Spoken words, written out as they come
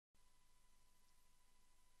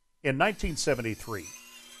In 1973,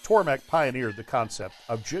 Tormek pioneered the concept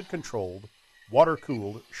of jig-controlled,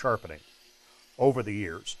 water-cooled sharpening. Over the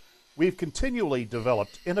years, we've continually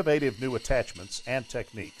developed innovative new attachments and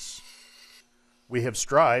techniques. We have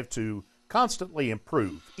strived to constantly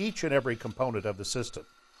improve each and every component of the system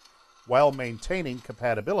while maintaining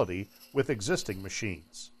compatibility with existing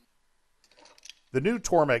machines. The new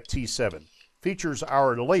Tormek T7 features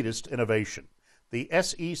our latest innovation, the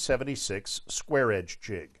SE76 square edge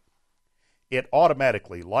jig. It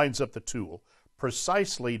automatically lines up the tool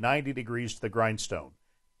precisely 90 degrees to the grindstone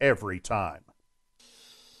every time.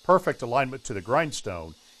 Perfect alignment to the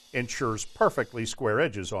grindstone ensures perfectly square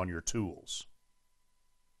edges on your tools.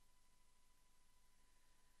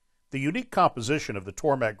 The unique composition of the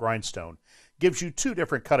Tormek grindstone gives you two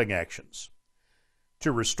different cutting actions.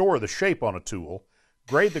 To restore the shape on a tool,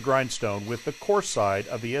 grade the grindstone with the coarse side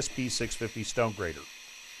of the SP650 stone grater.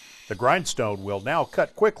 The grindstone will now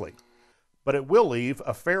cut quickly, but it will leave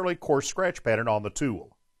a fairly coarse scratch pattern on the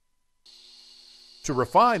tool. To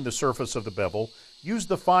refine the surface of the bevel, use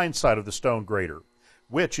the fine side of the stone grater,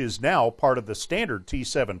 which is now part of the standard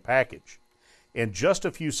T7 package. In just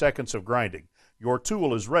a few seconds of grinding, your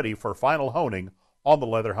tool is ready for final honing on the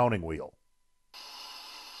leather honing wheel.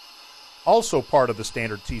 Also part of the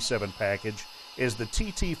standard T7 package is the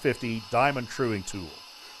TT50 diamond truing tool,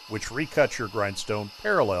 which recuts your grindstone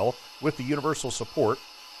parallel with the universal support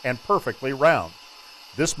and perfectly round.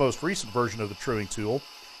 This most recent version of the truing tool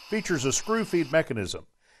features a screw feed mechanism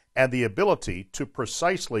and the ability to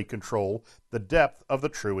precisely control the depth of the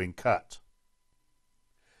truing cut.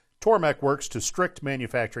 Tormek works to strict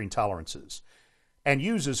manufacturing tolerances and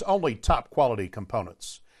uses only top quality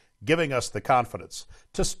components, giving us the confidence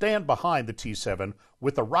to stand behind the T7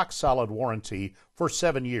 with a rock-solid warranty for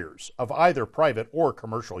 7 years of either private or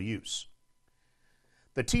commercial use.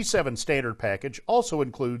 The T7 standard package also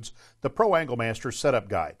includes the Pro Anglemaster setup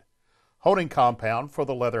guide, honing compound for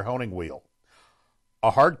the leather honing wheel,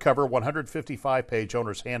 a hardcover 155-page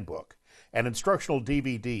owner's handbook, an instructional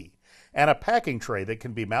DVD, and a packing tray that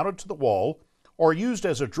can be mounted to the wall or used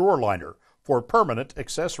as a drawer liner for permanent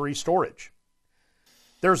accessory storage.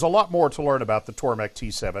 There's a lot more to learn about the Tormek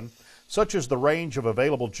T7, such as the range of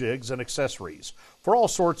available jigs and accessories for all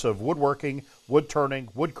sorts of woodworking, wood turning,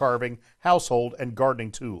 wood carving, household, and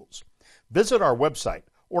gardening tools. Visit our website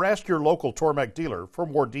or ask your local Tormek dealer for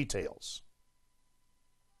more details.